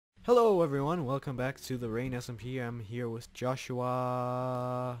Hello everyone, welcome back to the Rain SMP. I'm here with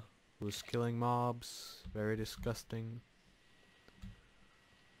Joshua, who's killing mobs. Very disgusting.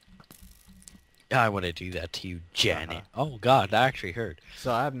 I want to do that to you, Haha. Janet. Oh God, that actually hurt.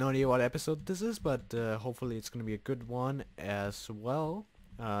 So I have no idea what episode this is, but hopefully it's going to be a good one as well.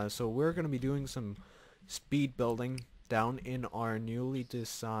 So we're going to be doing some speed building down in our newly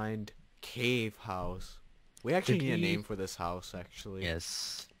designed cave house. We actually Did need a we? name for this house, actually.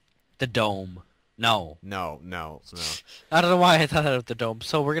 Yes. The dome. No. No. I don't know why I thought of the dome.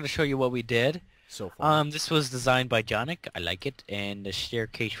 So we're gonna show you what we did. So far. This was designed by Jonic. I like it, and the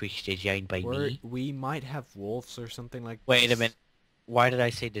staircase was designed by me. We might have wolves or something like Wait a this. minute. Why did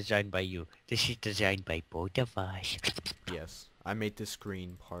I say designed by you? This is designed by both of us. Yes, I made this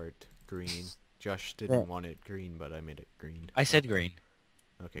green part green. Josh Yeah. didn't want it green, but I made it green. I said green.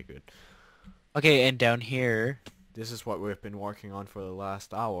 Okay, good. Okay, and down here. This is what we've been working on for the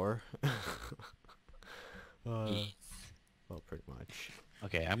last hour. uh, Yes. well, pretty much.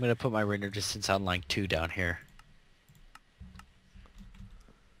 Okay, I'm gonna put my render distance on like 2 down here.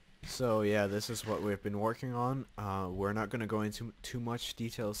 So yeah, this is what we've been working on. We're not gonna go into too much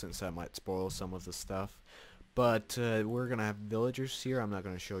detail since that might spoil some of the stuff. But we're gonna have villagers here. I'm not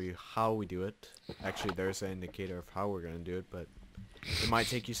gonna show you how we do it. Actually, there's an indicator of how we're gonna do it, but it might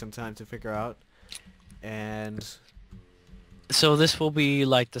take you some time to figure out. And So this will be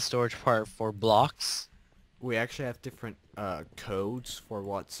like the storage part for blocks. we actually have different codes for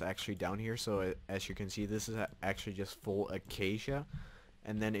what's actually down here. So as you can see, this is actually just full acacia.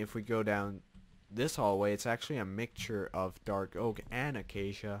 And then if we go down this hallway, it's actually a mixture of dark oak and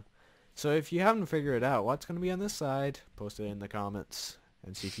acacia. So if you haven't figured it out what's going to be on this side, post it in the comments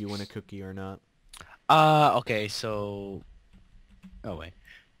and see if you win a cookie or not. Okay, so... Oh, wait.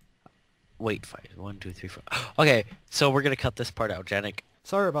 Wait, 5. 1, 2, 3, 4. Okay, so we're gonna cut this part out, Janik.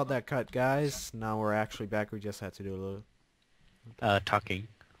 Sorry about that cut, guys. Now we're actually back. We just had to do a little... Talking.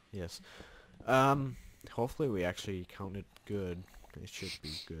 Yes. Hopefully we actually counted good. It should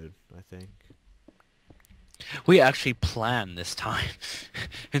be good, I think. We actually planned this time.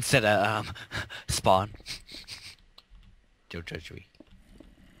 Instead of, spawn. Don't judge me.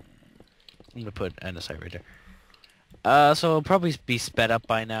 I'm gonna put andesite right there. So it'll probably be sped up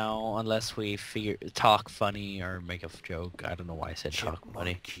by now, unless we talk funny or make a joke. I don't know why I said talk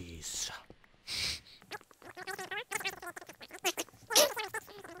funny. Chipmunkies.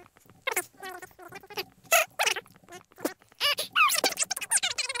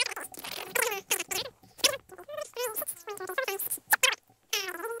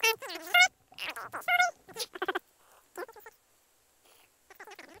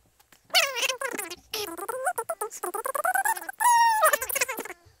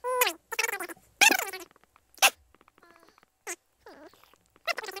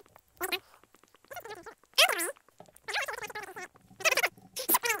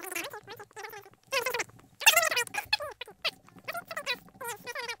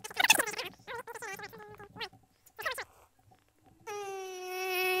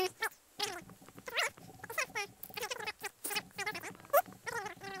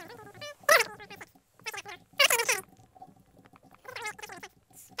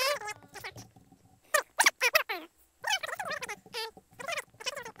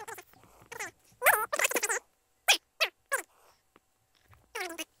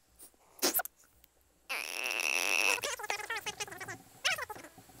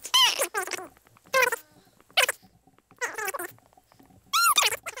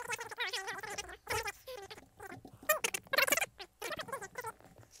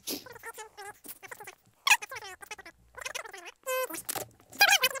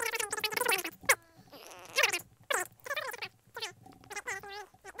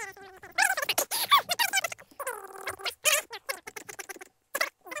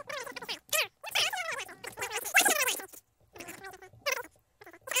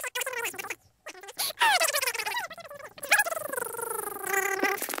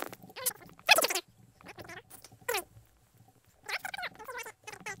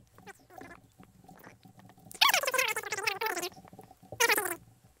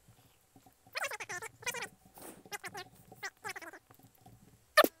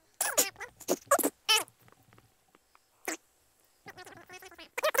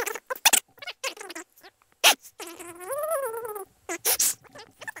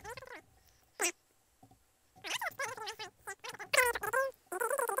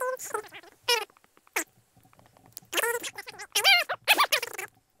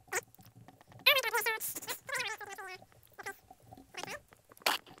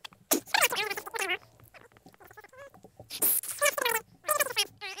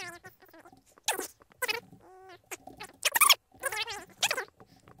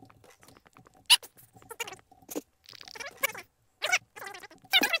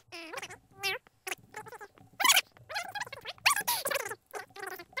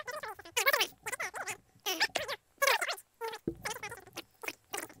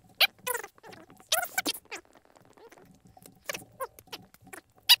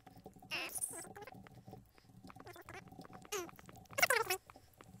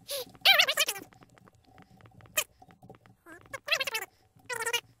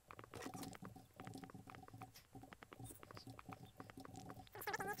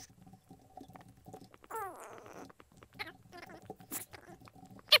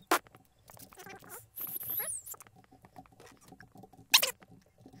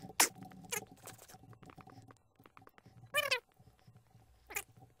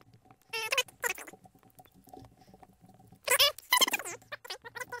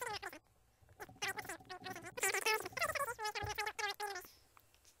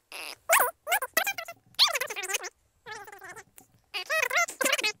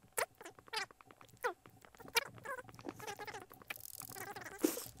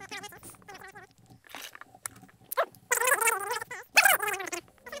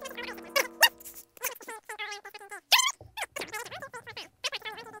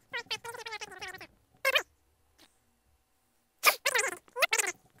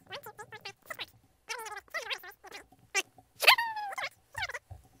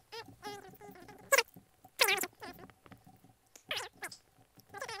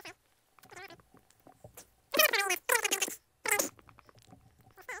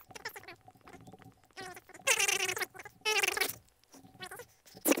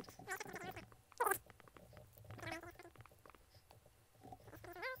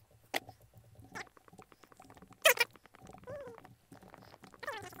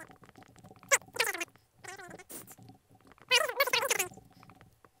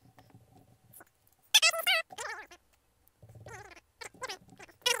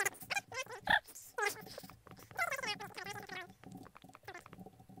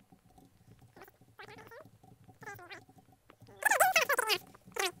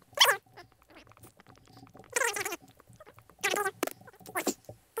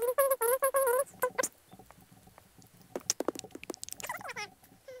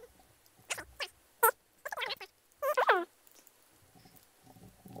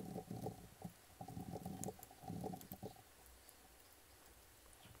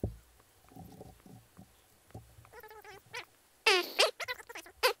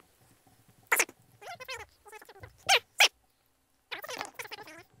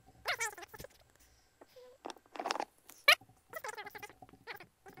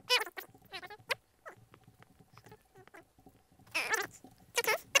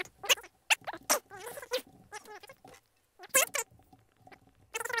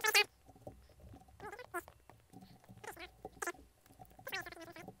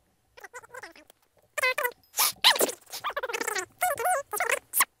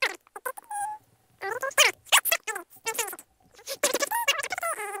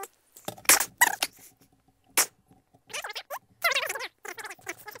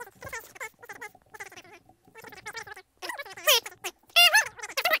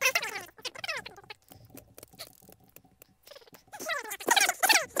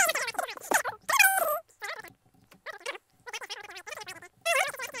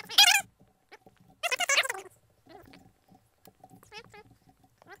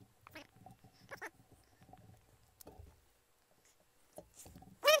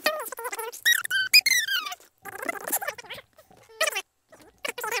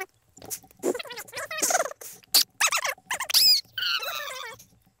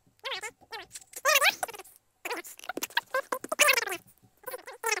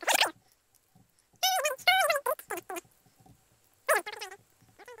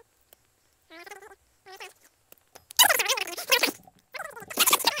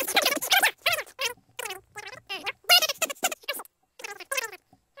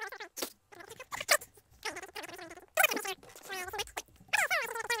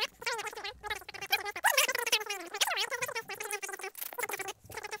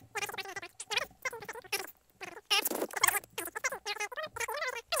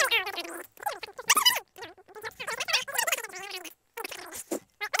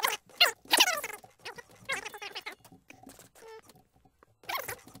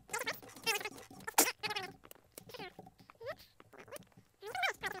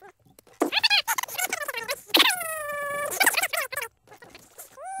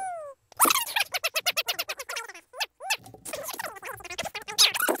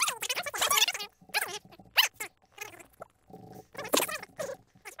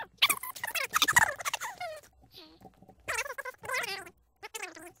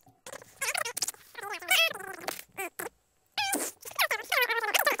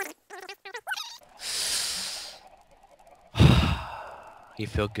 You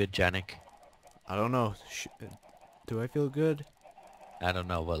feel good, Janik? I don't know. Do I feel good? I don't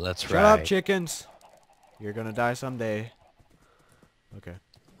know, but let's Shut up, ride. chickens! You're gonna die someday. Okay.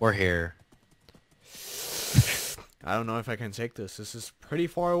 We're here. I don't know if I can take this. This is pretty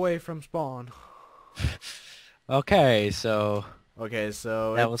far away from spawn. Okay, so Okay,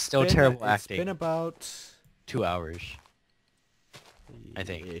 so that was still terrible it's acting. been about 2 hours. I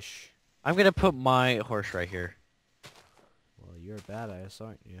think. ish. I'm gonna put my horse right here. Well, you're a badass,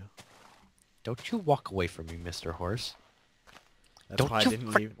 aren't you? Don't you walk away from me, Mr. Horse. That's Don't why I you didn't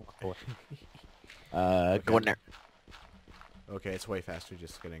frickin' leave. walk away. Go in there. Okay, it's way faster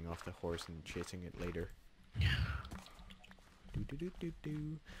just getting off the horse and chasing it later. Do do do do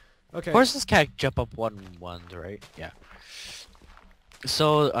do. Okay. Horses can't jump up ones, right? Yeah.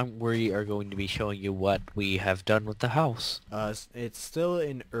 So we are going to be showing you what we have done with the house. It's still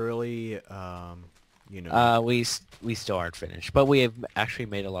in early, you know. We still aren't finished, but we have actually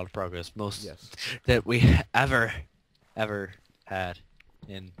made a lot of progress. Most Yes. that we ever had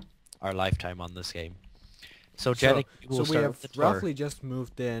in our lifetime on this game. So, Janik, So we start have with the tour. roughly just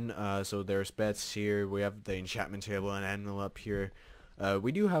moved in. So there's beds here. We have the enchantment table and animal up here.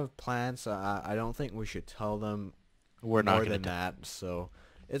 We do have plants. I don't think we should tell them We're not more gonna than that. So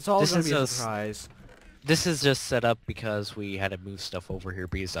it's all This gonna is be a just- surprise. This is just set up because we had to move stuff over here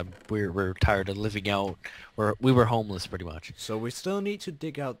because we're tired of living out. We were homeless pretty much. So we still need to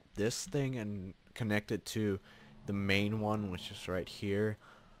dig out this thing and connect it to the main one, which is right here.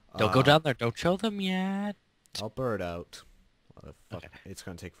 Don't go down there. Don't show them yet. I'll blur it out. What the fuck? Okay. It's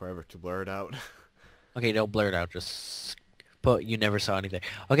gonna take forever to blur it out. Okay, don't blur it out. Just put you never saw anything.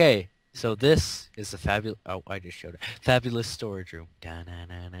 Okay, so this is the fabulous. Oh, I just showed it. Fabulous storage room. Da na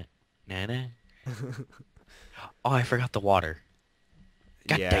na na na na. Oh, I forgot the water.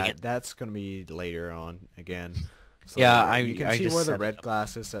 God yeah, dang it. that's gonna be later on again. So Yeah, you can I see just where the set it red up.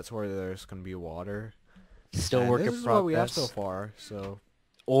 glass is. That's where there's gonna be water. Still And work this in is progress. what we have so far. So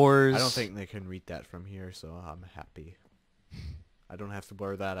Oars. I don't think they can read that from here. So I'm happy. I don't have to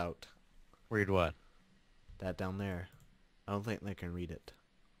blur that out. Read what? That down there. I don't think they can read it.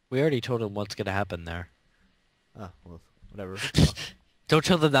 We already told them what's gonna happen there. Oh well, whatever. Don't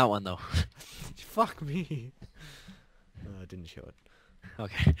show them that one though. Fuck me. I didn't show it.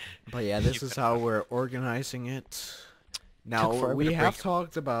 Okay. But yeah, this is how we're organizing it. Now, forever we to have break.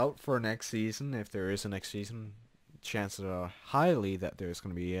 talked about for next season, if there is a next season, chances are highly that there's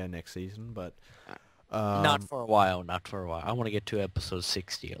going to be a next season, but... Not for a while, not for a while. I want to get to episode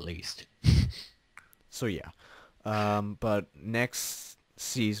 60 at least. So yeah. But next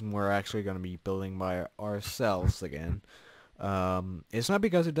season we're actually going to be building by ourselves again. It's not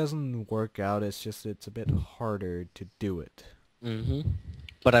because it doesn't work out, it's just it's a bit harder to do it. Mm-hmm.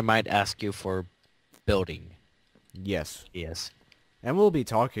 But I might ask you for building. Yes. Yes. And we'll be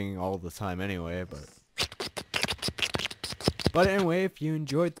talking all the time anyway, but... But anyway, if you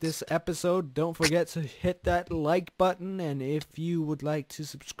enjoyed this episode, don't forget to hit that like button, and if you would like to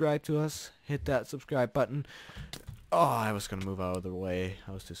subscribe to us, hit that subscribe button. Oh, I was gonna move out of the way.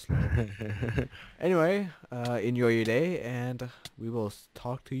 I was too slow. Anyway, enjoy your day, and we will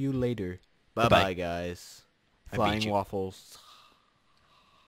talk to you later. Goodbye. Bye-bye, guys. I beat Flying you. waffles.